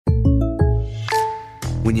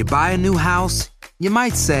When you buy a new house, you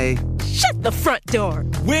might say, "Shut the front door."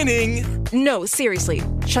 Winning! No, seriously.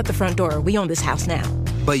 Shut the front door. We own this house now.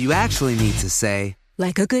 but you actually need to say,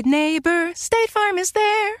 "Like a good neighbor, State Farm is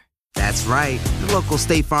there." That's right. The local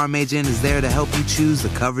State Farm agent is there to help you choose the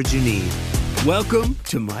coverage you need. Welcome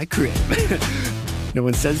to my crib. No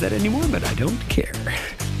one says that anymore, but I don't care.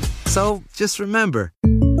 So just remember,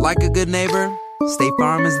 like a good neighbor, State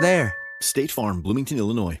Farm is there. State Farm, Bloomington,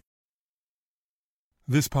 Illinois.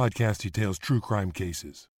 This podcast details true crime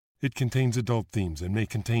cases. It contains adult themes and may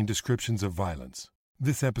contain descriptions of violence.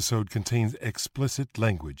 This episode contains explicit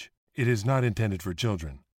language. It is not intended for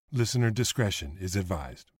children. Listener discretion is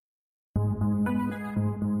advised.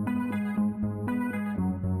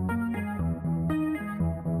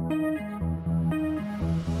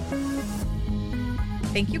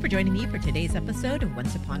 Thank you for joining me for today's episode of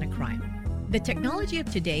Once Upon a Crime. The technology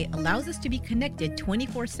of today allows us to be connected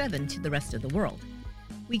 24/7 to the rest of the world.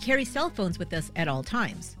 We carry cell phones with us at all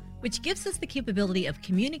times, which gives us the capability of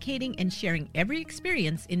communicating and sharing every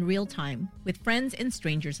experience in real time with friends and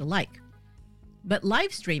strangers alike. But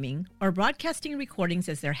live streaming, or broadcasting recordings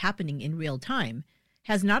as they're happening in real time,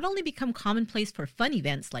 has not only become commonplace for fun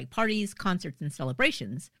events like parties, concerts, and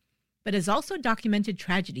celebrations, but has also documented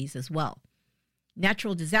tragedies as well.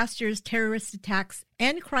 Natural disasters, terrorist attacks,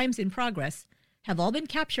 and crimes in progress have all been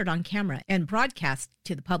captured on camera and broadcast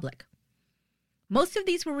to the public. Most of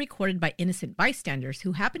these were recorded by innocent bystanders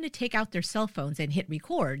who happened to take out their cell phones and hit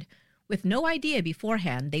record with no idea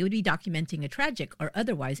beforehand they would be documenting a tragic or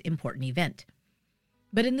otherwise important event.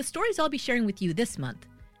 But in the stories I'll be sharing with you this month,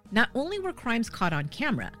 not only were crimes caught on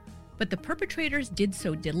camera, but the perpetrators did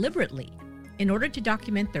so deliberately in order to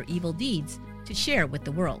document their evil deeds to share with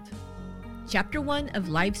the world. Chapter 1 of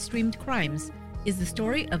Live-Streamed Crimes is the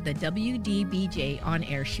story of the WDBJ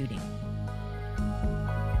on-air shooting.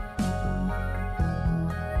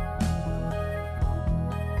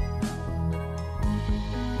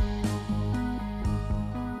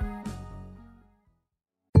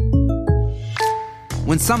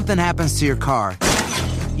 When something happens to your car,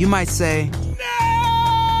 you might say,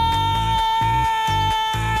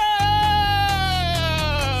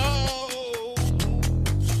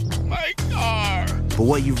 but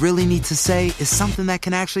what you really need to say is something that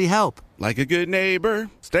can actually help. Like a good neighbor,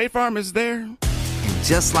 State Farm is there. And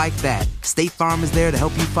just like that, State Farm is there to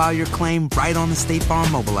help you file your claim right on the State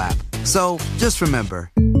Farm mobile app. So just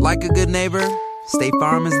remember, like a good neighbor, State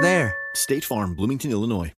Farm is there. State Farm, Bloomington,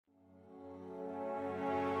 Illinois.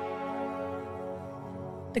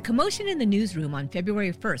 The commotion in the newsroom on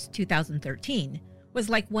February 1st, 2013 was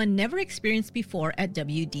like one never experienced before at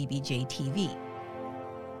WDBJ-TV.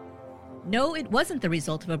 No, it wasn't the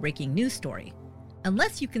result of a breaking news story,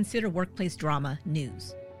 unless you consider workplace drama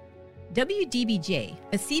news. WDBJ,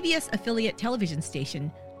 a CBS affiliate television station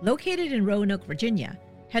located in Roanoke, Virginia,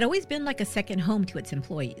 had always been like a second home to its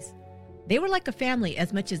employees. They were like a family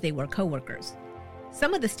as much as they were coworkers.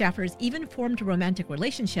 Some of the staffers even formed romantic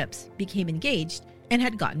relationships, became engaged, and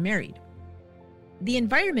had gotten married. The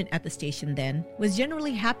environment at the station then was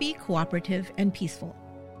generally happy, cooperative, and peaceful.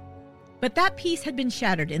 But that peace had been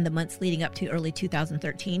shattered in the months leading up to early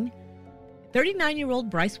 2013. 39-year-old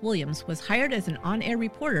Bryce Williams was hired as an on-air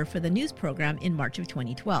reporter for the news program in March of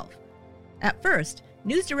 2012. At first,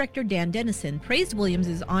 news director Dan Dennison praised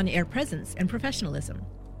Williams' on-air presence and professionalism.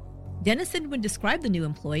 Dennison would describe the new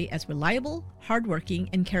employee as reliable, hardworking,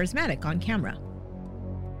 and charismatic on camera.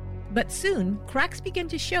 But soon, cracks began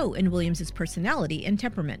to show in Williams' personality and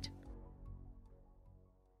temperament.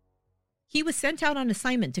 He was sent out on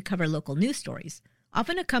assignment to cover local news stories,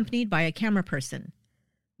 often accompanied by a camera person.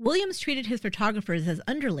 Williams treated his photographers as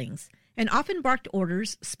underlings and often barked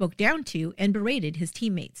orders, spoke down to, and berated his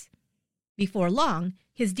teammates. Before long,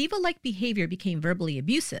 his diva-like behavior became verbally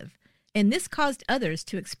abusive, and this caused others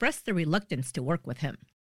to express their reluctance to work with him.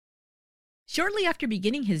 Shortly after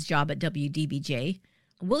beginning his job at WDBJ,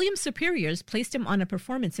 Williams' superiors placed him on a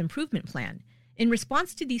performance improvement plan in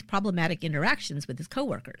response to these problematic interactions with his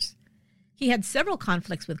coworkers. He had several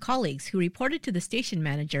conflicts with colleagues who reported to the station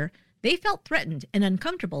manager they felt threatened and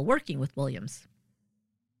uncomfortable working with Williams.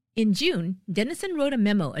 In June, Dennison wrote a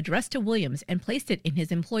memo addressed to Williams and placed it in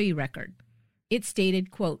his employee record. It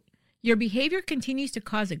stated, quote, "Your behavior continues to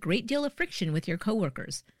cause a great deal of friction with your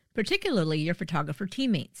coworkers, particularly your photographer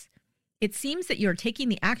teammates. It seems that you are taking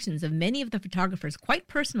the actions of many of the photographers quite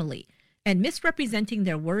personally and misrepresenting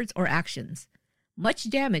their words or actions. Much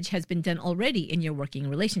damage has been done already in your working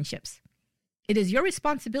relationships. It is your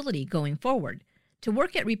responsibility going forward to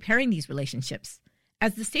work at repairing these relationships,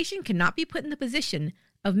 as the station cannot be put in the position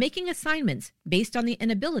of making assignments based on the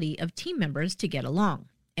inability of team members to get along."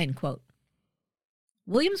 End quote.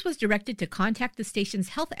 Williams was directed to contact the station's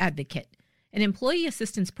health advocate, an employee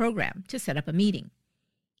assistance program, to set up a meeting.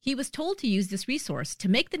 He was told to use this resource to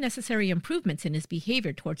make the necessary improvements in his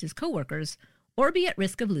behavior towards his coworkers or be at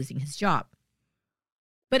risk of losing his job.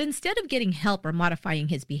 But instead of getting help or modifying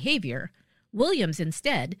his behavior, Williams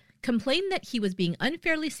instead complained that he was being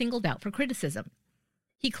unfairly singled out for criticism.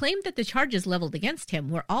 He claimed that the charges leveled against him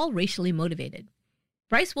were all racially motivated.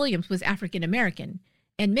 Bryce Williams was African American,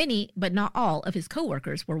 and many, but not all, of his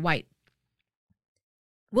coworkers were white.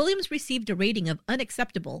 Williams received a rating of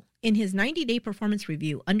unacceptable in his 90-day performance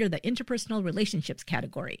review under the interpersonal relationships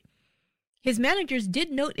category. His managers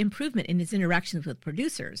did note improvement in his interactions with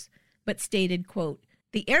producers, but stated, quote,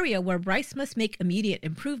 "The area where Bryce must make immediate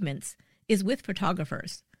improvements is with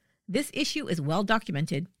photographers. This issue is well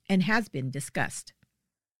documented and has been discussed."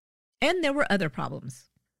 And there were other problems.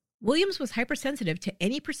 Williams was hypersensitive to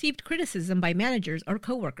any perceived criticism by managers or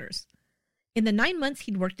coworkers. In the 9 months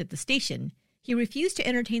he'd worked at the station, he refused to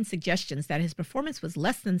entertain suggestions that his performance was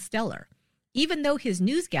less than stellar, even though his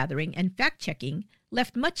news gathering and fact-checking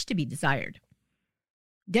left much to be desired.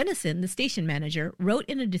 Dennison, the station manager, wrote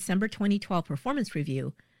in a December 2012 performance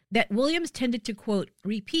review that Williams tended to, quote,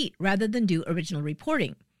 repeat rather than do original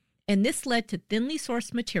reporting, and this led to thinly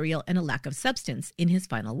sourced material and a lack of substance in his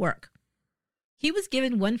final work. He was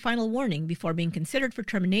given one final warning before being considered for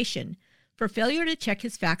termination for failure to check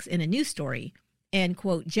his facts in a news story and,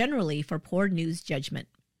 quote, generally for poor news judgment.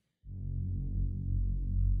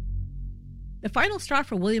 The final straw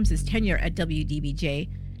for Williams' tenure at WDBJ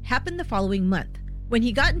happened the following month when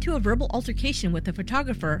he got into a verbal altercation with the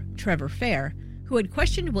photographer, Trevor Fair, who had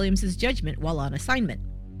questioned Williams' judgment while on assignment.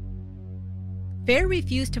 Fair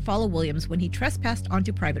refused to follow Williams when he trespassed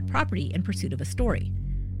onto private property in pursuit of a story.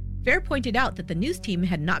 Fair pointed out that the news team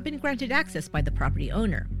had not been granted access by the property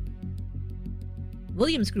owner.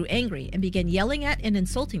 Williams grew angry and began yelling at and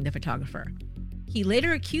insulting the photographer. He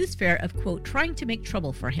later accused Fair of, quote, trying to make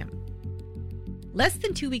trouble for him. Less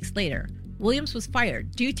than 2 weeks later, Williams was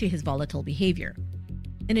fired due to his volatile behavior.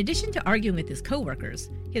 In addition to arguing with his coworkers,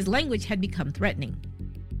 his language had become threatening.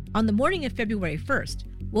 On the morning of February 1st,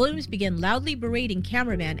 Williams began loudly berating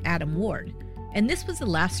cameraman Adam Ward, and this was the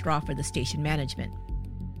last straw for the station management.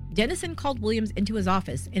 Dennison called Williams into his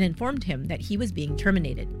office and informed him that he was being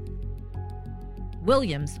terminated.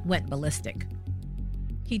 Williams went ballistic.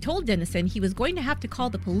 He told Dennison he was going to have to call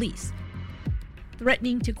the police,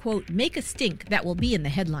 threatening to, quote, make a stink that will be in the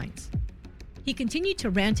headlines. He continued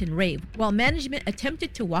to rant and rave while management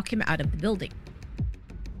attempted to walk him out of the building.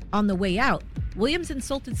 On the way out, Williams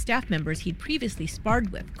insulted staff members he'd previously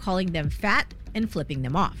sparred with, calling them fat and flipping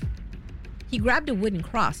them off. He grabbed a wooden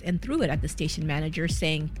cross and threw it at the station manager,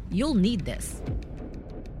 saying, "You'll need this."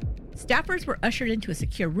 Staffers were ushered into a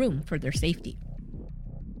secure room for their safety.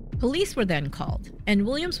 Police were then called, and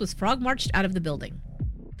Williams was frog-marched out of the building.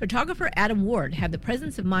 Photographer Adam Ward had the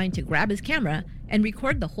presence of mind to grab his camera and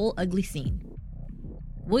record the whole ugly scene.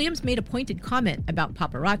 Williams made a pointed comment about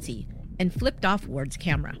paparazzi and flipped off Ward's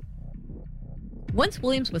camera. Once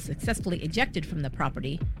Williams was successfully ejected from the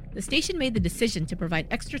property, the station made the decision to provide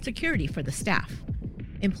extra security for the staff.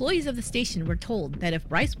 Employees of the station were told that if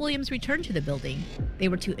Bryce Williams returned to the building, they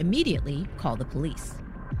were to immediately call the police.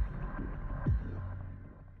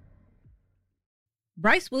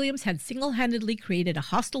 Bryce Williams had single-handedly created a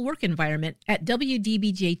hostile work environment at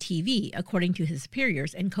WDBJ-TV, according to his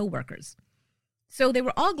superiors and co-workers. So they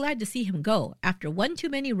were all glad to see him go after one too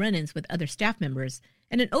many run-ins with other staff members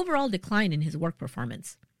and an overall decline in his work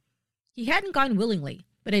performance. He hadn't gone willingly,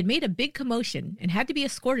 but had made a big commotion and had to be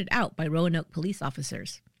escorted out by Roanoke police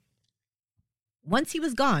officers. Once he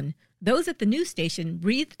was gone, those at the news station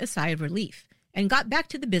breathed a sigh of relief and got back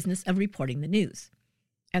to the business of reporting the news.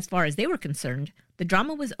 As far as they were concerned, the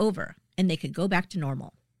drama was over and they could go back to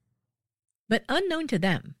normal. But unknown to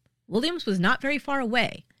them, Williams was not very far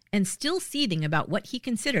away and still seething about what he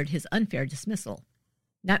considered his unfair dismissal.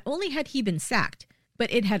 Not only had he been sacked,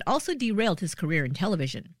 but it had also derailed his career in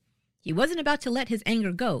television. He wasn't about to let his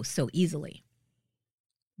anger go so easily.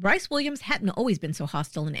 Bryce Williams hadn't always been so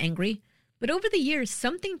hostile and angry, but over the years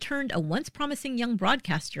something turned a once promising young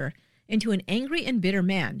broadcaster into an angry and bitter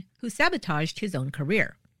man who sabotaged his own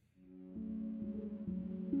career.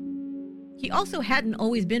 He also hadn't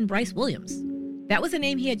always been Bryce Williams. That was a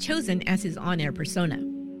name he had chosen as his on-air persona.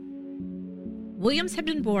 Williams had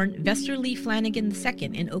been born Vester Lee Flanagan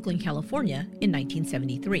II in Oakland, California in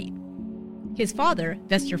 1973. His father,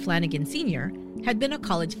 Vester Flanagan Sr., had been a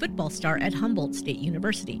college football star at Humboldt State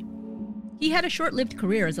University. He had a short-lived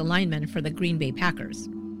career as a lineman for the Green Bay Packers.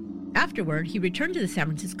 Afterward, he returned to the San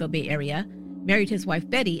Francisco Bay Area, married his wife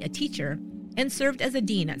Betty, a teacher, and served as a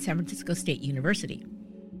dean at San Francisco State University.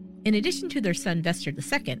 In addition to their son Vester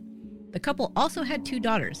II, the couple also had 2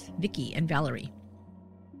 daughters, Vicky and Valerie.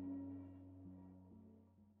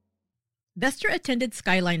 Vester attended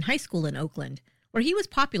Skyline High School in Oakland, where he was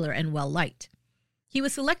popular and well-liked. He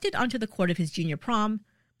was selected onto the court of his junior prom,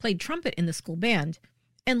 played trumpet in the school band,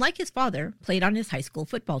 and like his father, played on his high school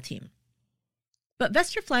football team. But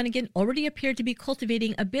Vester Flanagan already appeared to be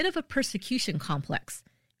cultivating a bit of a persecution complex,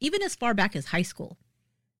 even as far back as high school.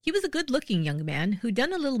 He was a good-looking young man who'd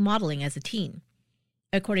done a little modeling as a teen.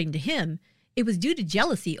 According to him, it was due to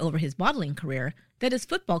jealousy over his modeling career that his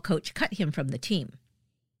football coach cut him from the team.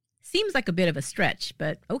 Seems like a bit of a stretch,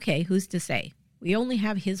 but okay, who's to say? We only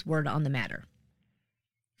have his word on the matter.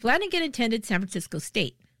 Flanagan attended San Francisco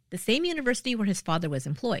State, the same university where his father was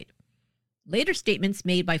employed. Later statements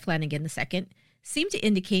made by Flanagan II seem to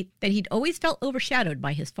indicate that he'd always felt overshadowed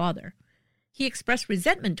by his father. He expressed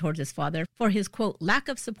resentment towards his father for his, quote, lack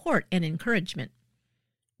of support and encouragement.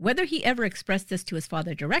 Whether he ever expressed this to his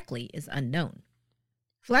father directly is unknown.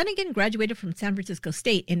 Flanagan graduated from San Francisco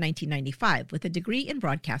State in 1995 with a degree in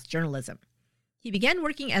broadcast journalism. He began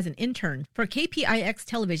working as an intern for KPIX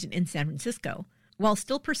television in San Francisco while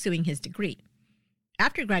still pursuing his degree.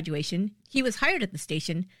 After graduation, he was hired at the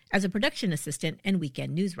station as a production assistant and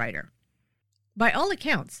weekend news writer. By all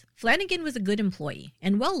accounts, Flanagan was a good employee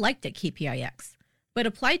and well liked at KPIX, but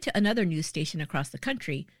applied to another news station across the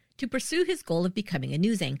country to pursue his goal of becoming a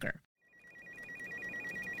news anchor.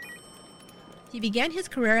 He began his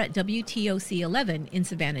career at WTOC-11 in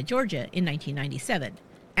Savannah, Georgia in 1997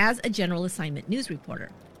 as a general assignment news reporter.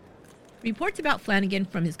 Reports about Flanagan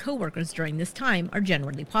from his coworkers during this time are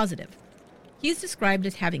generally positive. He is described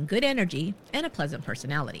as having good energy and a pleasant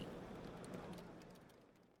personality.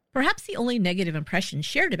 Perhaps the only negative impression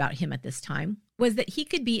shared about him at this time was that he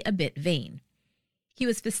could be a bit vain. He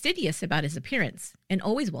was fastidious about his appearance and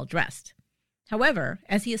always well-dressed. However,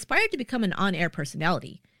 as he aspired to become an on-air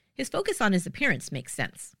personality, his focus on his appearance makes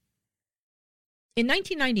sense. In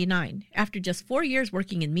 1999, after just 4 years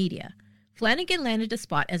working in media, Flanagan landed a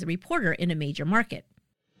spot as a reporter in a major market.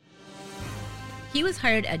 He was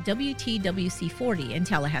hired at WTWC-40 in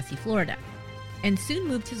Tallahassee, Florida, and soon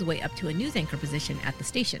moved his way up to a news anchor position at the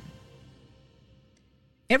station.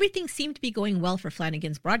 Everything seemed to be going well for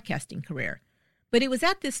Flanagan's broadcasting career, but it was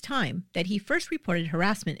at this time that he first reported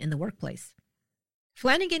harassment in the workplace.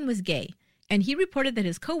 Flanagan was gay, and he reported that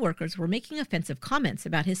his coworkers were making offensive comments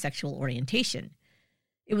about his sexual orientation.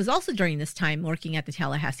 It was also during this time, working at the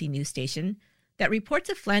Tallahassee news station, that reports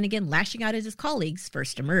of Flanagan lashing out at his colleagues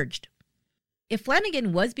first emerged. If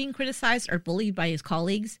Flanagan was being criticized or bullied by his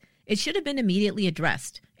colleagues, it should have been immediately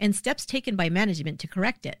addressed and steps taken by management to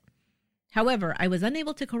correct it. However, I was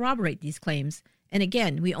unable to corroborate these claims, and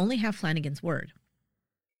again, we only have Flanagan's word.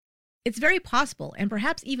 It's very possible, and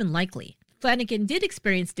perhaps even likely, Flanagan did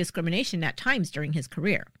experience discrimination at times during his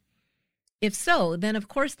career. If so, then of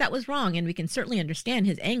course that was wrong, and we can certainly understand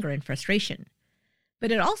his anger and frustration.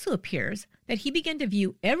 But it also appears that he began to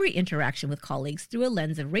view every interaction with colleagues through a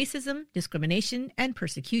lens of racism, discrimination, and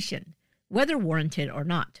persecution, whether warranted or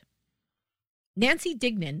not. Nancy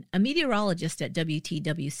Dignan, a meteorologist at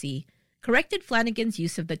WTWC, corrected Flanagan's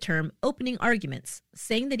use of the term opening arguments,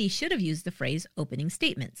 saying that he should have used the phrase opening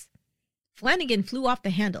statements. Flanagan flew off the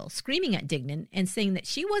handle, screaming at Dignan and saying that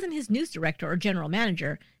she wasn't his news director or general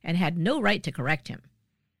manager and had no right to correct him.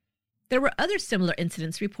 There were other similar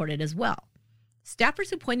incidents reported as well. Staffers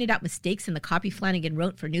who pointed out mistakes in the copy Flanagan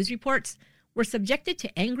wrote for news reports were subjected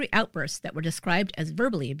to angry outbursts that were described as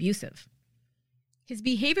verbally abusive. His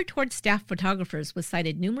behavior towards staff photographers was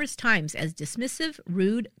cited numerous times as dismissive,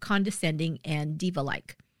 rude, condescending, and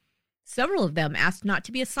diva-like. Several of them asked not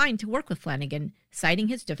to be assigned to work with Flanagan, citing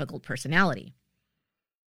his difficult personality.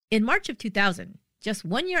 In March of 2000, just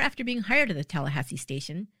 1 year after being hired at the Tallahassee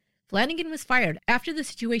station, Flanagan was fired after the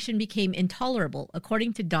situation became intolerable,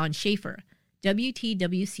 according to Don Schaefer,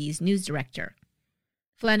 WTWC's news director.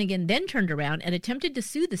 Flanagan then turned around and attempted to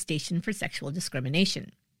sue the station for sexual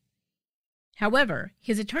discrimination. However,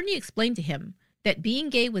 his attorney explained to him that being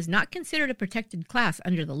gay was not considered a protected class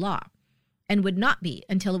under the law, and would not be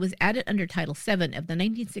until it was added under Title VII of the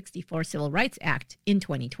 1964 Civil Rights Act in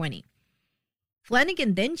 2020.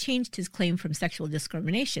 Flanagan then changed his claim from sexual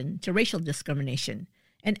discrimination to racial discrimination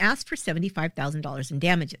and asked for $75,000 in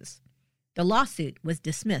damages. The lawsuit was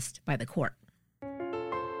dismissed by the court.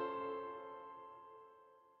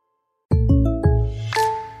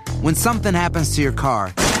 When something happens to your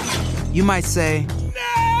car, you might say,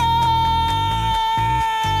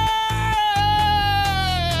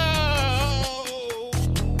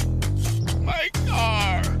 My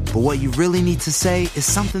car! But what you really need to say is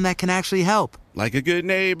something that can actually help. Like a good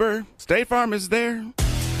neighbor, State Farm is there.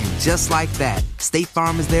 And just like that, State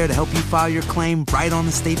Farm is there to help you file your claim right on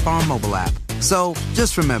the State Farm mobile app. So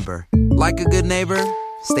just remember, like a good neighbor,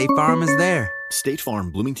 State Farm is there. State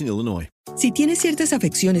Farm, Bloomington, Illinois. Si tienes ciertas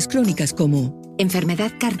afecciones crónicas como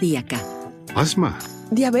enfermedad cardíaca, asma,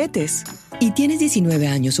 diabetes, y tienes 19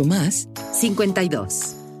 años o más,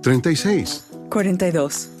 52, 36,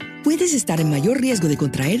 42. Puedes estar en mayor riesgo de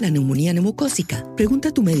contraer la neumonía neumocócica. Pregunta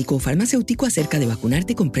a tu médico o farmacéutico acerca de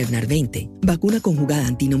vacunarte con Prevnar 20. Vacuna conjugada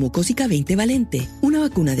antineumocócica 20 valente. Una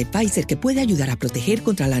vacuna de Pfizer que puede ayudar a proteger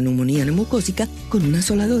contra la neumonía neumocócica con una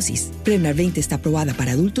sola dosis. Prevnar 20 está aprobada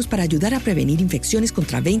para adultos para ayudar a prevenir infecciones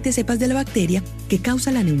contra 20 cepas de la bacteria que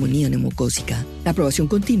causa la neumonía neumocócica. La aprobación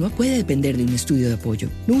continua puede depender de un estudio de apoyo.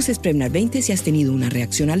 No uses Prevnar 20 si has tenido una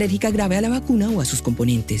reacción alérgica grave a la vacuna o a sus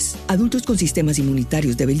componentes. Adultos con sistemas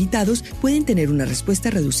inmunitarios debilitados pueden tener una respuesta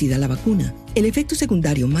reducida a la vacuna. El efecto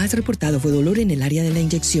secundario más reportado fue dolor en el área de la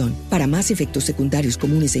inyección. Para más efectos secundarios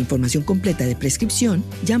comunes e información completa de prescripción,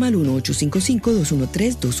 llama al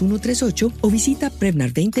 1-855-213-2138 o visita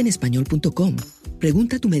Prevnar20enespañol.com.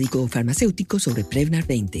 Pregunta a tu médico o farmacéutico sobre Prevnar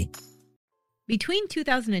 20. Between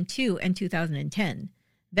 2002 and 2010,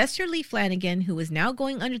 Vester Lee Flanagan, who was now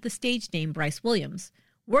going under the stage name Bryce Williams,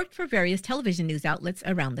 worked for various television news outlets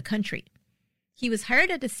around the country. He was hired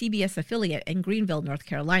at a CBS affiliate in Greenville, North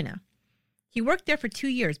Carolina. He worked there for 2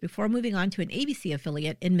 years before moving on to an ABC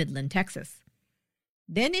affiliate in Midland, Texas.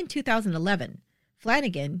 Then in 2011,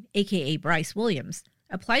 Flanagan, a.k.a. Bryce Williams,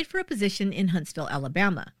 applied for a position in Huntsville,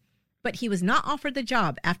 Alabama, but he was not offered the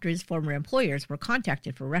job after his former employers were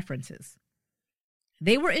contacted for references.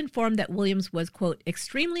 They were informed that Williams was, quote,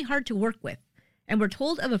 extremely hard to work with, and were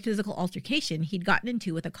told of a physical altercation he'd gotten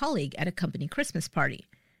into with a colleague at a company Christmas party.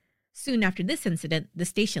 Soon after this incident, the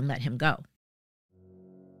station let him go.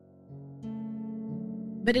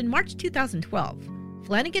 But in March 2012,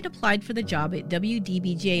 Flanagan applied for the job at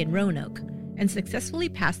WDBJ in Roanoke and successfully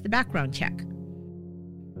passed the background check.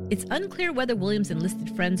 It's unclear whether Williams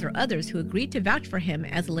enlisted friends or others who agreed to vouch for him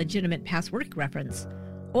as a legitimate past work reference,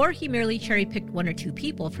 or he merely cherry-picked 1 or 2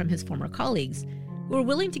 people from his former colleagues who were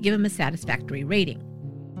willing to give him a satisfactory rating.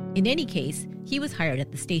 In any case, he was hired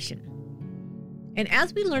at the station. And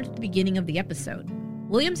as we learned at the beginning of the episode,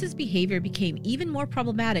 Williams's behavior became even more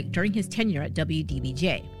problematic during his tenure at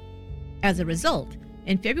WDBJ. As a result,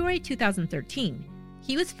 in February 2013,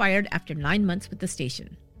 he was fired after 9 months with the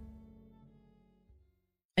station.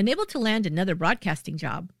 Unable to land another broadcasting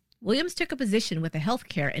job, Williams took a position with a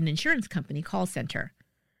healthcare and insurance company call center.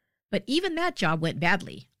 But even that job went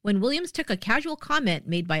badly when Williams took a casual comment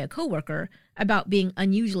made by a coworker about being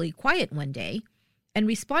unusually quiet one day and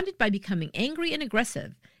responded by becoming angry and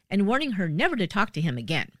aggressive and warning her never to talk to him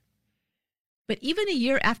again. But even a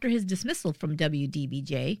year after his dismissal from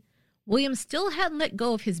WDBJ, Williams still hadn't let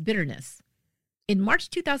go of his bitterness. In March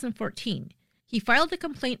 2014, he filed a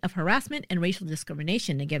complaint of harassment and racial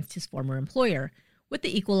discrimination against his former employer with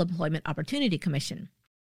the Equal Employment Opportunity Commission.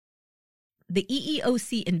 The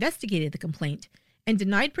EEOC investigated the complaint and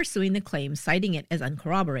denied pursuing the claim, citing it as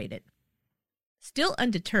uncorroborated. Still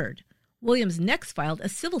undeterred, Williams next filed a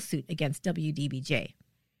civil suit against WDBJ.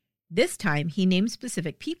 This time, he named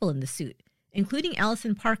specific people in the suit, including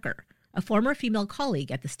Allison Parker, a former female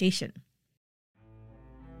colleague at the station.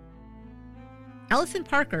 Allison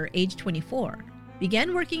Parker, age 24,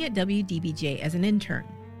 began working at WDBJ as an intern.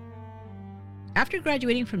 After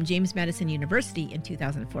graduating from James Madison University in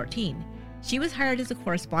 2014, she was hired as a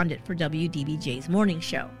correspondent for WDBJ's morning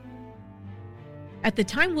show. At the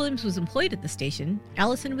time Williams was employed at the station,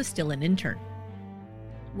 Allison was still an intern.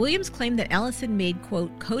 Williams claimed that Allison made,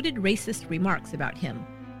 quote, coded racist remarks about him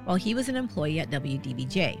while he was an employee at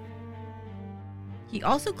WDBJ. He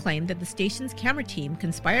also claimed that the station's camera team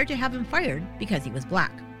conspired to have him fired because he was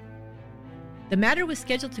black. The matter was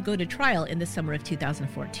scheduled to go to trial in the summer of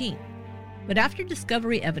 2014, but after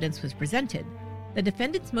discovery evidence was presented, the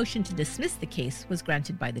defendant's motion to dismiss the case was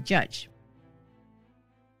granted by the judge.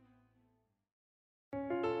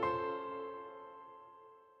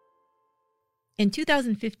 In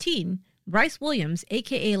 2015, Bryce Williams,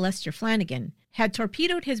 a.k.a. Lester Flanagan, had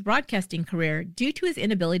torpedoed his broadcasting career due to his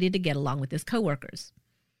inability to get along with his coworkers.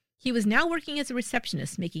 He was now working as a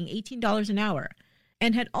receptionist, making $18 an hour,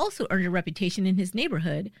 and had also earned a reputation in his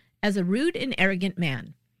neighborhood as a rude and arrogant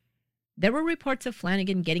man. There were reports of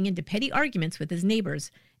Flanagan getting into petty arguments with his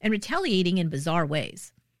neighbors and retaliating in bizarre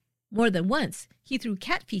ways. More than once, he threw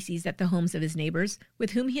cat feces at the homes of his neighbors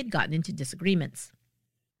with whom he had gotten into disagreements.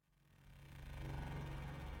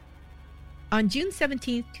 On June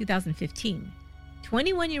 17, 2015,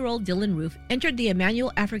 21-year-old Dylan Roof entered the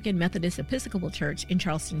Emmanuel African Methodist Episcopal Church in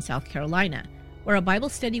Charleston, South Carolina, where a Bible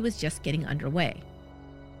study was just getting underway.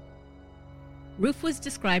 Roof was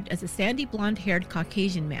described as a sandy blonde-haired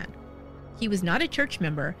Caucasian man. He was not a church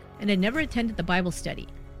member and had never attended the Bible study,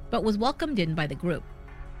 but was welcomed in by the group.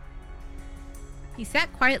 He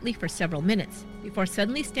sat quietly for several minutes before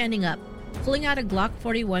suddenly standing up, pulling out a Glock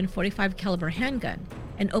 41 45 caliber handgun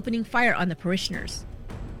and opening fire on the parishioners.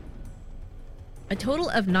 A total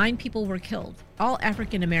of 9 people were killed, all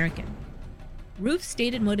African American. Roof's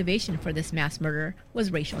stated motivation for this mass murder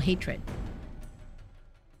was racial hatred.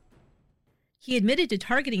 He admitted to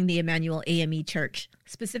targeting the Emmanuel AME Church,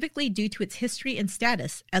 specifically due to its history and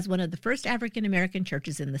status as one of the first African American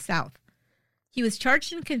churches in the South. He was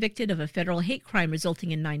charged and convicted of a federal hate crime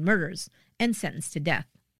resulting in 9 murders and sentenced to death.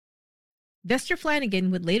 Vester Flanagan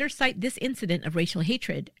would later cite this incident of racial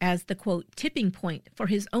hatred as the, quote, tipping point for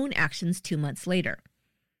his own actions 2 months later.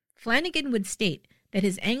 Flanagan would state that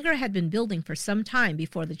his anger had been building for some time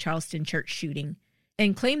before the Charleston church shooting,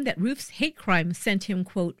 and claimed that Roof's hate crime sent him,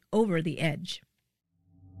 quote, over the edge.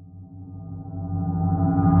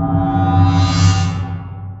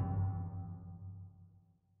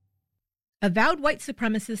 Avowed white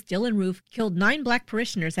supremacist Dylan Roof killed 9 black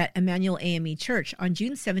parishioners at Emmanuel AME Church on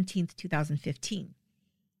June 17, 2015.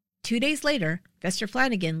 2 days later, Vester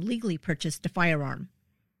Flanagan legally purchased a firearm.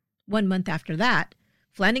 1 month after that,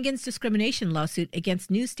 Flanagan's discrimination lawsuit against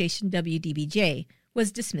news station WDBJ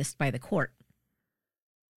was dismissed by the court.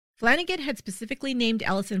 Flanagan had specifically named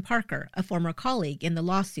Allison Parker, a former colleague, in the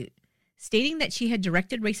lawsuit, stating that she had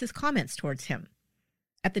directed racist comments towards him.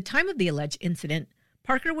 At the time of the alleged incident,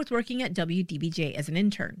 Parker was working at WDBJ as an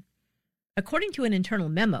intern. According to an internal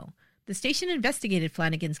memo, the station investigated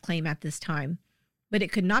Flanagan's claim at this time, but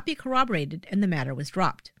it could not be corroborated and the matter was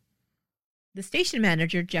dropped. The station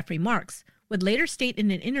manager, Jeffrey Marks, would later state in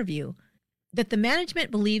an interview that the management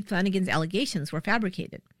believed Flanagan's allegations were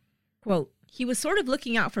fabricated. Quote, he was sort of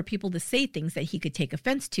looking out for people to say things that he could take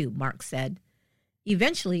offense to, Marks said.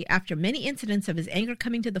 Eventually, after many incidents of his anger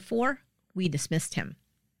coming to the fore, we dismissed him.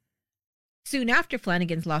 Soon after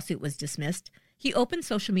Flanagan's lawsuit was dismissed, he opened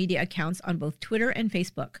social media accounts on both Twitter and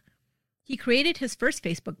Facebook. He created his first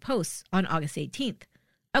Facebook posts on August 18th,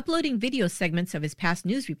 uploading video segments of his past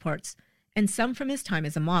news reports and some from his time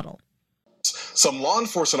as a model. Some law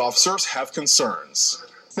enforcement officers have concerns.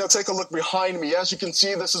 Now take a look behind me. As you can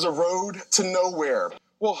see, this is a road to nowhere.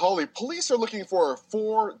 Well, Holly, police are looking for a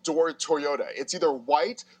 4-door Toyota. It's either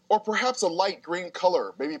white or perhaps a light green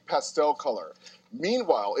color, maybe pastel color.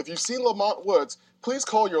 Meanwhile, if you see Lamont Woods, please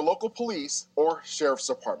call your local police or sheriff's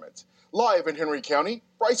department. Live in Henry County,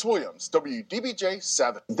 Bryce Williams,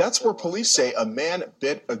 WDBJ-7. That's where police say a man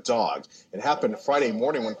bit a dog. It happened Friday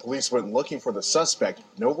morning when police went looking for the suspect.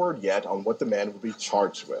 No word yet on what the man will be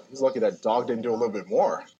charged with. He's lucky that dog didn't do a little bit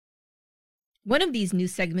more. One of these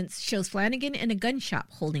news segments shows Flanagan in a gun shop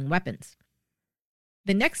holding weapons.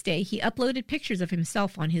 The next day, he uploaded pictures of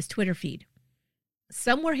himself on his Twitter feed.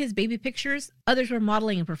 Some were his baby pictures, others were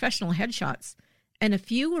modeling and professional headshots, and a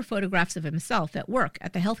few were photographs of himself at work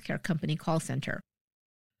at the healthcare company call center.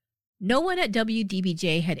 No one at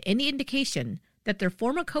WDBJ had any indication that their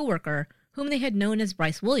former coworker, whom they had known as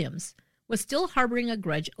Bryce Williams, was still harboring a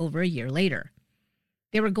grudge over a year later.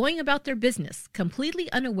 They were going about their business,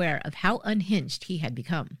 completely unaware of how unhinged he had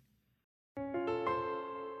become.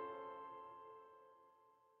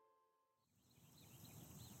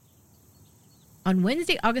 On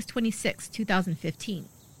Wednesday, August 26, 2015,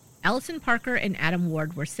 Allison Parker and Adam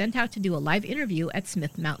Ward were sent out to do a live interview at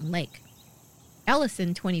Smith Mountain Lake.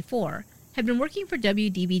 Allison, 24, had been working for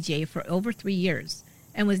WDBJ for over 3 years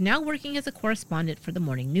and was now working as a correspondent for the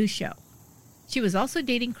morning news show. She was also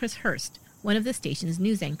dating Chris Hurst, one of the station's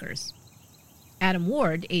news anchors. Adam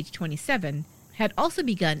Ward, age 27, had also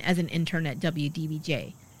begun as an intern at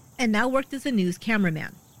WDBJ and now worked as a news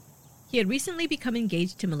cameraman. He had recently become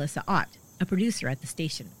engaged to Melissa Ott, a producer at the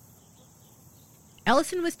station.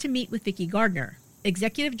 Allison was to meet with Vicki Gardner,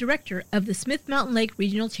 executive director of the Smith Mountain Lake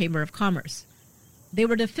Regional Chamber of Commerce. They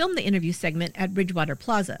were to film the interview segment at Bridgewater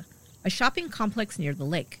Plaza, a shopping complex near the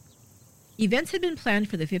lake. Events had been planned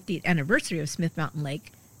for the 50th anniversary of Smith Mountain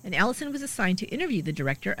Lake, and Allison was assigned to interview the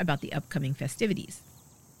director about the upcoming festivities.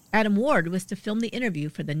 Adam Ward was to film the interview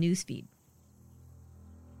for the news feed.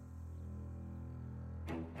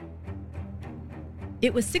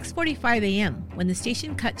 It was 6:45 a.m. when the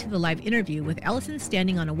station cut to the live interview with Allison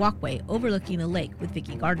standing on a walkway overlooking the lake with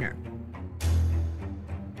Vicki Gardner.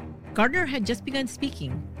 Gardner had just begun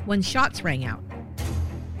speaking when shots rang out.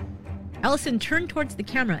 Allison turned towards the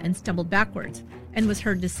camera and stumbled backwards and was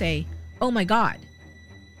heard to say, "Oh my God."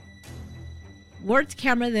 Ward's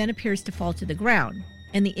camera then appears to fall to the ground,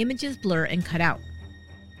 and the images blur and cut out.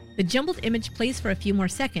 The jumbled image plays for a few more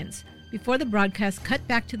seconds before the broadcast cut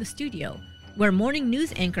back to the studio, where morning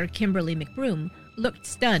news anchor Kimberly McBroom looked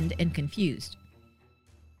stunned and confused.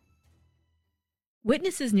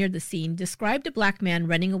 Witnesses near the scene described a black man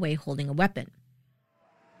running away holding a weapon.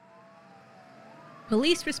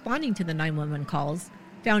 Police responding to the 911 calls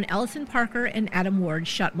found Allison Parker and Adam Ward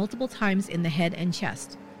shot multiple times in the head and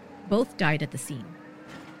chest. Both died at the scene.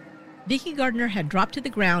 Vicki Gardner had dropped to the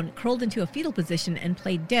ground, curled into a fetal position, and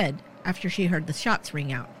played dead after she heard the shots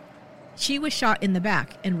ring out. She was shot in the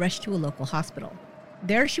back and rushed to a local hospital.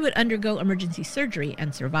 There she would undergo emergency surgery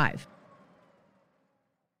and survive.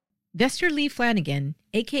 Vester Lee Flanagan,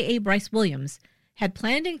 a.k.a. Bryce Williams, had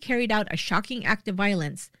planned and carried out a shocking act of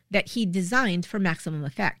violence that he'd designed for maximum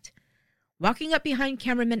effect. Walking up behind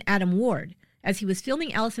cameraman Adam Ward as he was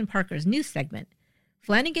filming Allison Parker's news segment,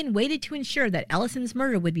 Flanagan waited to ensure that Allison's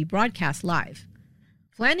murder would be broadcast live.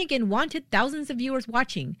 Flanagan wanted thousands of viewers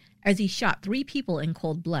watching as he shot 3 people in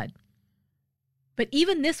cold blood. But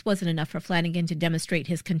even this wasn't enough for Flanagan to demonstrate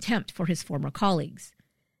his contempt for his former colleagues.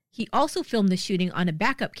 He also filmed the shooting on a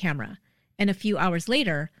backup camera, and a few hours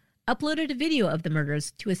later, uploaded a video of the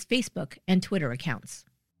murders to his Facebook and Twitter accounts.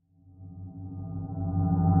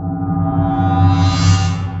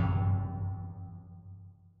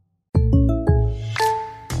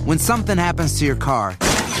 When something happens to your car,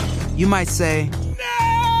 you might say,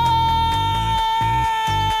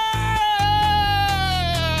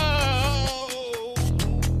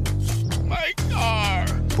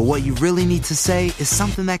 but what you really need to say is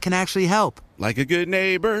something that can actually help. Like a good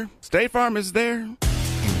neighbor, State Farm is there. And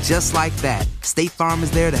just like that, State Farm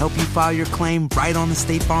is there to help you file your claim right on the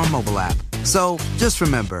State Farm mobile app. So just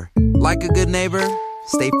remember, like a good neighbor,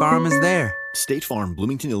 State Farm is there. State Farm,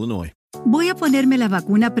 Bloomington, Illinois. Voy a ponerme la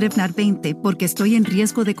vacuna Prevnar 20 porque estoy en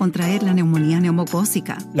riesgo de contraer la neumonía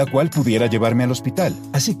neumocócica, la cual pudiera llevarme al hospital.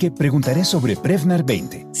 Así que preguntaré sobre Prevnar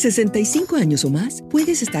 20. 65 años o más,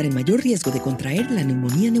 puedes estar en mayor riesgo de contraer la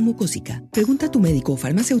neumonía neumocócica. Pregunta a tu médico o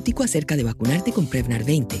farmacéutico acerca de vacunarte con Prevnar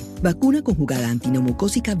 20. Vacuna conjugada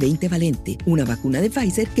antineumocócica 20 valente, una vacuna de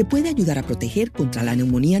Pfizer que puede ayudar a proteger contra la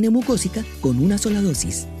neumonía neumocócica con una sola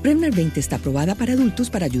dosis. Prevnar 20 está aprobada para adultos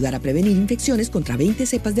para ayudar a prevenir infecciones contra 20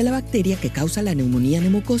 cepas de la bacteria que causa la neumonía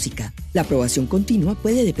neumocócica. La aprobación continua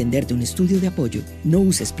puede depender de un estudio de apoyo. No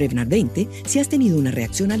uses Prevnar 20 si has tenido una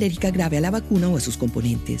reacción alérgica grave a la vacuna o a sus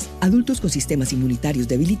componentes. Adultos con sistemas inmunitarios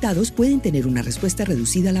debilitados pueden tener una respuesta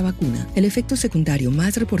reducida a la vacuna. El efecto secundario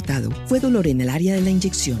más reportado fue dolor en el área de la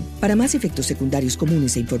inyección. Para más efectos secundarios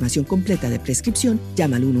comunes e información completa de prescripción,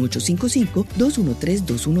 llama al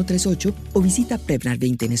 1-855-213-2138 o visita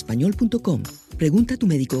Prevnar20enespañol.com. Pregunta a tu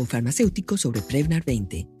médico o farmacéutico sobre Prevnar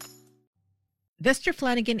 20. Vester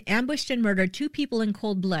Flanagan ambushed and murdered 2 people in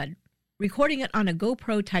cold blood, recording it on a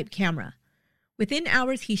GoPro-type camera. Within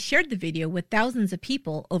hours, he shared the video with thousands of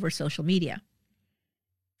people over social media.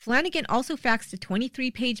 Flanagan also faxed a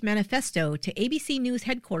 23-page manifesto to ABC News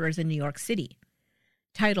headquarters in New York City.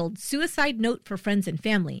 Titled Suicide Note for Friends and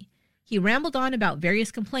Family, he rambled on about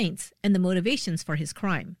various complaints and the motivations for his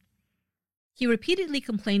crime. He repeatedly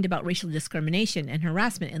complained about racial discrimination and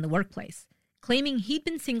harassment in the workplace, claiming he'd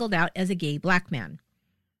been singled out as a gay black man.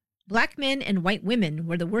 Black men and white women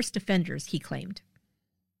were the worst offenders, he claimed.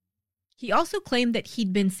 He also claimed that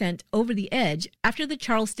he'd been sent over the edge after the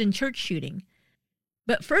Charleston church shooting,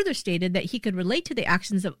 but further stated that he could relate to the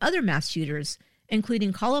actions of other mass shooters,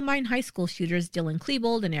 including Columbine High School shooters Dylan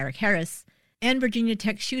Klebold and Eric Harris, and Virginia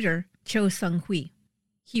Tech shooter Cho Seung-hui.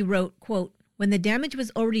 He wrote, quote, "When the damage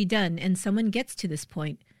was already done and someone gets to this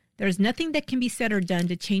point, there is nothing that can be said or done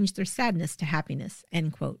to change their sadness to happiness,"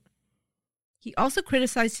 end quote. He also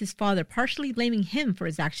criticized his father, partially blaming him for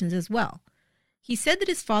his actions as well. He said that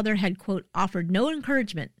his father had, quote, "offered no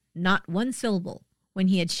encouragement, not one syllable," when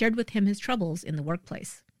he had shared with him his troubles in the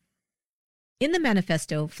workplace. In the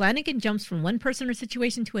manifesto, Flanagan jumps from one person or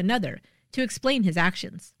situation to another to explain his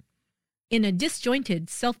actions. In a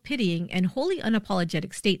disjointed, self-pitying, and wholly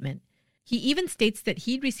unapologetic statement, he even states that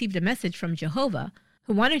he'd received a message from Jehovah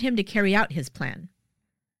who wanted him to carry out his plan.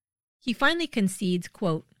 He finally concedes,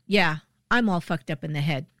 quote, "Yeah, I'm all fucked up in the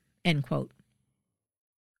head," end quote.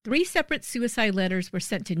 3 separate suicide letters were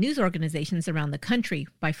sent to news organizations around the country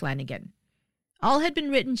by Flanagan. All had been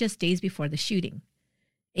written just days before the shooting.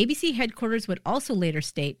 ABC headquarters would also later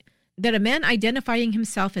state that a man identifying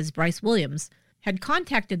himself as Bryce Williams had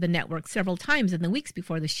contacted the network several times in the weeks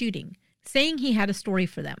before the shooting, saying he had a story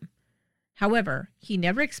for them. However, he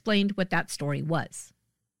never explained what that story was.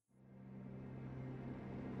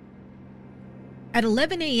 At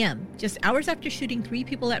 11 a.m., just hours after shooting 3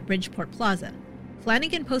 people at Bridgeport Plaza,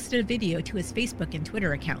 Flanagan posted a video to his Facebook and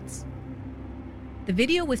Twitter accounts. The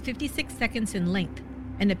video was 56 seconds in length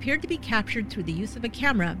and appeared to be captured through the use of a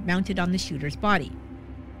camera mounted on the shooter's body.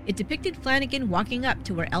 It depicted Flanagan walking up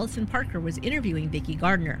to where Allison Parker was interviewing Vicki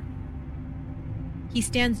Gardner. He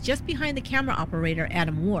stands just behind the camera operator,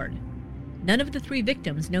 Adam Ward. None of the 3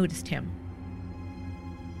 victims noticed him.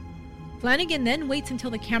 Flanagan then waits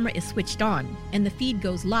until the camera is switched on and the feed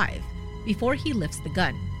goes live before he lifts the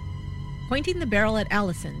gun. Pointing the barrel at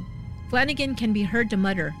Allison, Flanagan can be heard to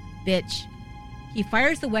mutter, "Bitch." He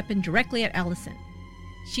fires the weapon directly at Allison.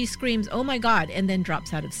 She screams, "Oh my God," and then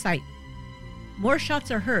drops out of sight. More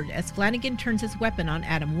shots are heard as Flanagan turns his weapon on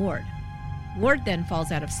Adam Ward. Ward then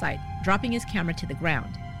falls out of sight, dropping his camera to the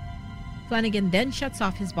ground. Flanagan then shuts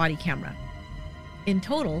off his body camera. In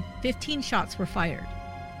total, 15 shots were fired.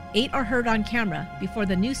 8 are heard on camera before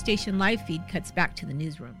the news station live feed cuts back to the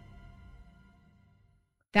newsroom.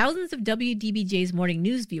 Thousands of WDBJ's morning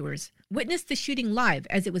news viewers witnessed the shooting live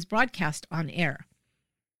as it was broadcast on air.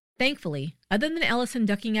 Thankfully, other than Allison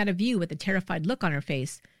ducking out of view with a terrified look on her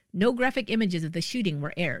face, no graphic images of the shooting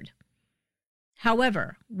were aired.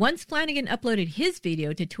 However, once Flanagan uploaded his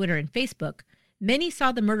video to Twitter and Facebook, many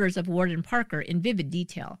saw the murders of Ward and Parker in vivid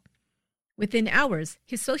detail. Within hours,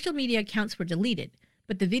 his social media accounts were deleted,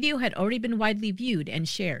 but the video had already been widely viewed and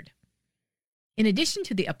shared. In addition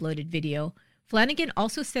to the uploaded video, Flanagan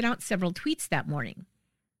also sent out several tweets that morning.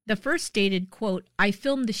 The first stated, quote, "I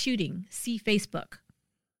filmed the shooting, see Facebook."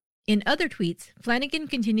 In other tweets, Flanagan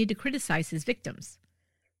continued to criticize his victims.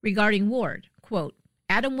 Regarding Ward, quote,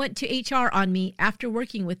 "Adam went to HR on me after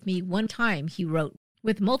working with me one time," he wrote,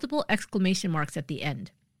 with multiple exclamation marks at the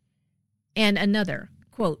end. And another,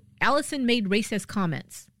 quote, "Allison made racist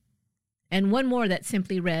comments." And one more that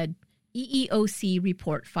simply read, "EEOC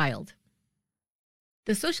report filed."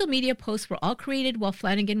 The social media posts were all created while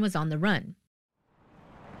Flanagan was on the run.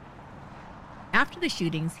 After the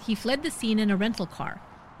shootings, he fled the scene in a rental car,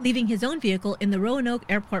 leaving his own vehicle in the Roanoke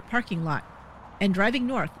Airport parking lot and driving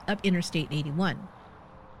north up Interstate 81.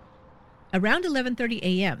 Around 11:30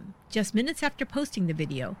 a.m., just minutes after posting the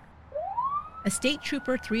video, a state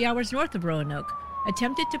trooper 3 hours north of Roanoke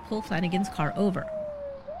attempted to pull Flanagan's car over.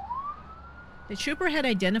 The trooper had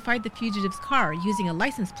identified the fugitive's car using a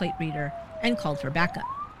license plate reader and called for backup.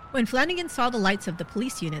 When Flanagan saw the lights of the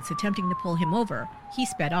police units attempting to pull him over, he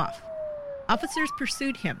sped off. Officers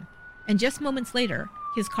pursued him, and just moments later,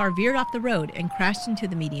 his car veered off the road and crashed into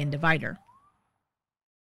the median divider.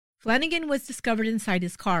 Flanagan was discovered inside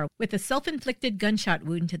his car with a self-inflicted gunshot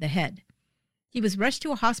wound to the head. He was rushed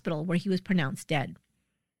to a hospital where he was pronounced dead.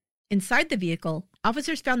 Inside the vehicle,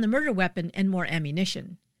 officers found the murder weapon and more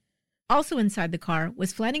ammunition. Also inside the car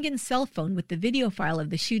was Flanagan's cell phone with the video file of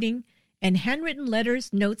the shooting and handwritten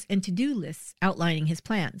letters, notes, and to-do lists outlining his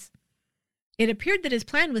plans. It appeared that his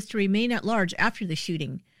plan was to remain at large after the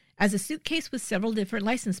shooting, as a suitcase with several different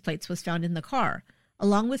license plates was found in the car,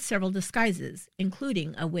 along with several disguises,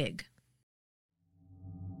 including a wig.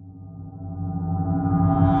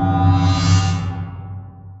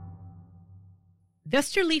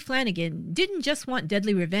 Vester Lee Flanagan didn't just want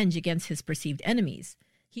deadly revenge against his perceived enemies.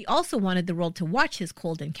 He also wanted the world to watch his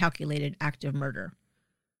cold and calculated act of murder.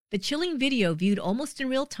 The chilling video, viewed almost in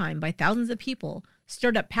real time by thousands of people,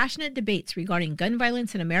 stirred up passionate debates regarding gun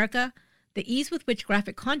violence in America, the ease with which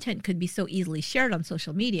graphic content could be so easily shared on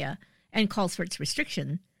social media, and calls for its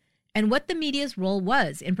restriction, and what the media's role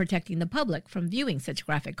was in protecting the public from viewing such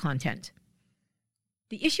graphic content.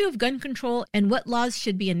 The issue of gun control and what laws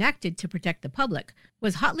should be enacted to protect the public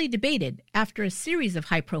was hotly debated after a series of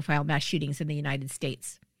high-profile mass shootings in the United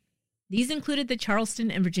States. These included the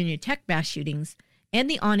Charleston and Virginia Tech mass shootings and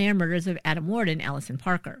the on-air murders of Adam Ward and Allison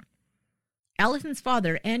Parker. Allison's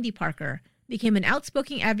father, Andy Parker, became an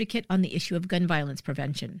outspoken advocate on the issue of gun violence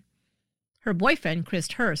prevention. Her boyfriend, Chris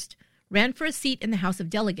Hurst, ran for a seat in the House of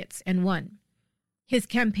Delegates and won. His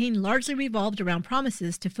campaign largely revolved around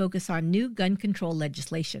promises to focus on new gun control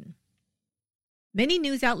legislation. Many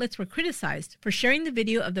news outlets were criticized for sharing the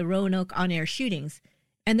video of the Roanoke on-air shootings,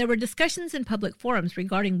 and there were discussions in public forums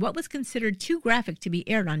regarding what was considered too graphic to be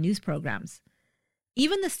aired on news programs.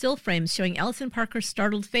 Even the still frames showing Allison Parker's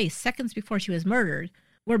startled face seconds before she was murdered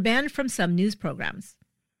were banned from some news programs.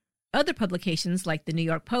 Other publications like the New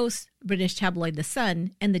York Post, British tabloid The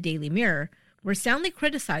Sun, and the Daily Mirror were soundly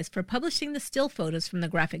criticized for publishing the still photos from the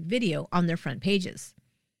graphic video on their front pages.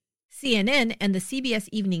 CNN and the CBS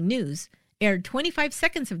Evening News aired 25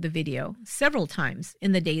 seconds of the video several times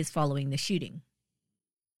in the days following the shooting.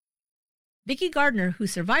 Vicki Gardner, who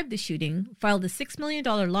survived the shooting, filed a $6 million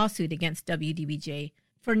lawsuit against WDBJ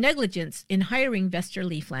for negligence in hiring Vester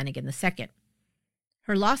Lee Flanagan II.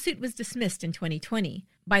 Her lawsuit was dismissed in 2020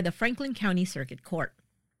 by the Franklin County Circuit Court.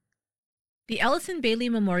 The Ellison Bailey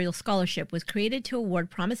Memorial Scholarship was created to award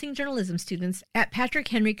promising journalism students at Patrick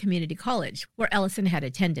Henry Community College, where Ellison had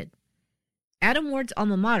attended. Adam Ward's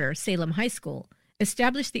alma mater, Salem High School,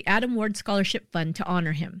 established the Adam Ward Scholarship Fund to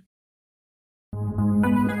honor him.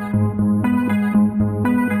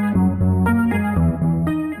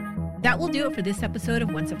 That will do it for this episode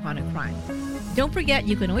of Once Upon a Crime. Don't forget,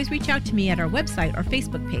 you can always reach out to me at our website or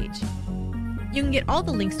Facebook page. You can get all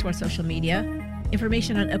the links to our social media,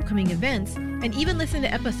 information on upcoming events, and even listen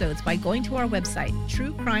to episodes by going to our website,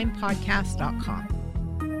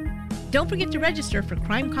 truecrimepodcast.com. Don't forget to register for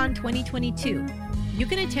CrimeCon 2022. You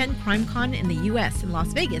can attend CrimeCon in the U.S. in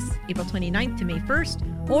Las Vegas, April 29th to May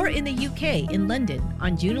 1st, or in the U.K. in London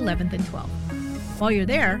on June 11th and 12th. While you're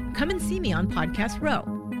there, come and see me on Podcast Row.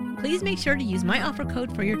 Please make sure to use my offer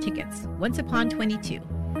code for your tickets,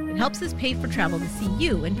 OnceUpon22. It helps us pay for travel to see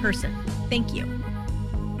you in person. Thank you.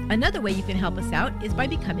 Another way you can help us out is by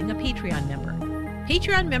becoming a Patreon member.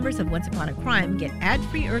 Patreon members of Once Upon a Crime get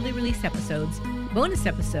ad-free early release episodes, bonus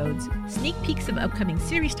episodes, sneak peeks of upcoming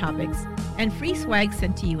series topics, and free swag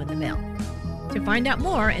sent to you in the mail. To find out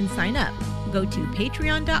more and sign up, go to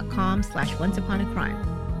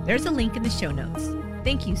patreon.com/onceuponacrime. There's a link in the show notes.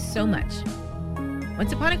 Thank you so much.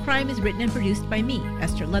 Once Upon a Crime is written and produced by me,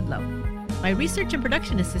 Esther Ludlow. My research and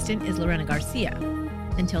production assistant is Lorena Garcia.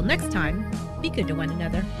 Until next time, be good to one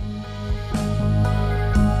another.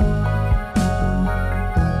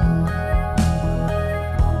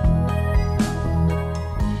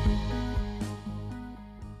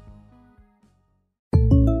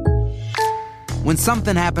 When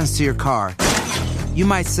something happens to your car, you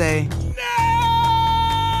might say,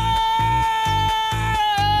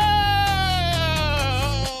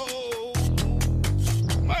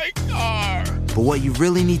 but what you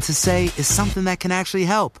really need to say is something that can actually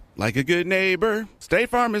help. Like a good neighbor, State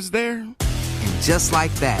Farm is there. And just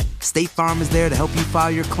like that, State Farm is there to help you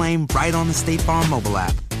file your claim right on the State Farm mobile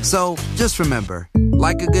app. So just remember,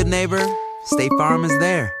 like a good neighbor, State Farm is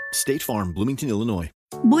there. State Farm, Bloomington, Illinois.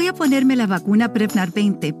 Voy a ponerme la vacuna Prevnar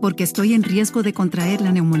 20 porque estoy en riesgo de contraer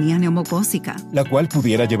la neumonía neumocócica, la cual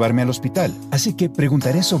pudiera llevarme al hospital. Así que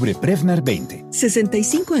preguntaré sobre Prevnar 20.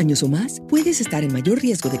 65 años o más, puedes estar en mayor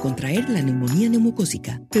riesgo de contraer la neumonía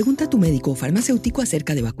neumocócica. Pregunta a tu médico o farmacéutico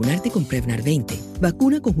acerca de vacunarte con Prevnar 20.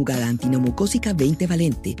 Vacuna conjugada antineumocócica 20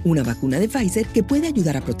 valente, una vacuna de Pfizer que puede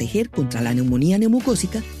ayudar a proteger contra la neumonía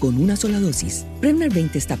neumocócica con una sola dosis. Prevnar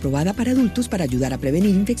 20 está aprobada para adultos para ayudar a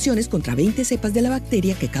prevenir infecciones contra 20 cepas de la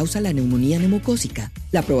bacteria que causa la neumonía neumocócica.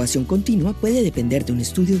 La aprobación continua puede depender de un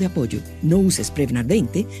estudio de apoyo. No uses Prevnar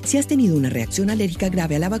 20 si has tenido una reacción alérgica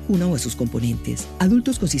grave a la vacuna o a sus componentes.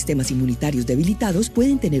 Adultos con sistemas inmunitarios debilitados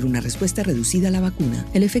pueden tener una respuesta reducida a la vacuna.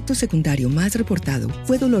 El efecto secundario más reportado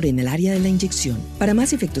fue dolor en el área de la inyección. Para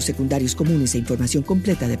más efectos secundarios comunes e información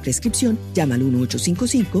completa de prescripción, llama al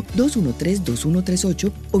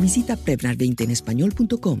 1-855-213-2138 o visita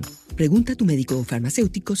Prevnar20enespañol.com. Pregunta a tu médico o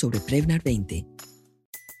farmacéutico sobre Prevnar 20.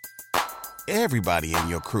 Everybody in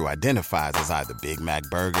your crew identifies as either Big Mac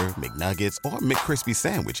Burger, McNuggets, or McCrispy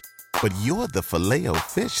Sandwich. But you're the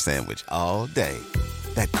Filet-O-Fish Sandwich all day.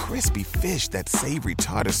 That crispy fish, that savory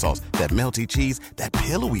tartar sauce, that melty cheese, that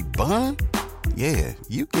pillowy bun. Yeah,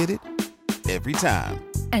 you get it. Every time.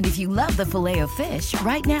 And if you love the Filet-O-Fish,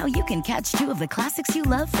 right now you can catch two of the classics you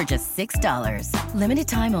love for just $6. Limited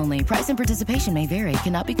time only. Price and participation may vary.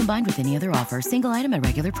 Cannot be combined with any other offer. Single item at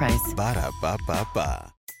regular price.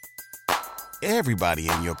 Ba-da-ba-ba-ba. Everybody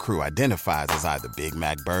in your crew identifies as either Big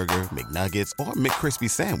Mac Burger, McNuggets, or McCrispy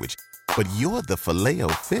Sandwich. But you're the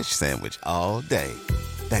Filet-O-Fish Sandwich all day.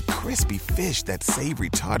 That crispy fish, that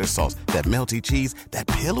savory tartar sauce, that melty cheese, that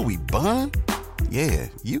pillowy bun. Yeah,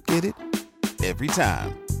 you get it. Every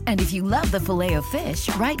time. And if you love the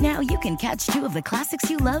Filet-O-Fish, right now you can catch two of the classics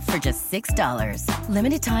you love for just $6.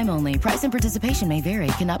 Limited time only. Price and participation may vary.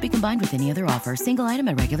 Cannot be combined with any other offer. Single item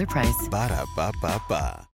at regular price. Ba-da-ba-ba-ba.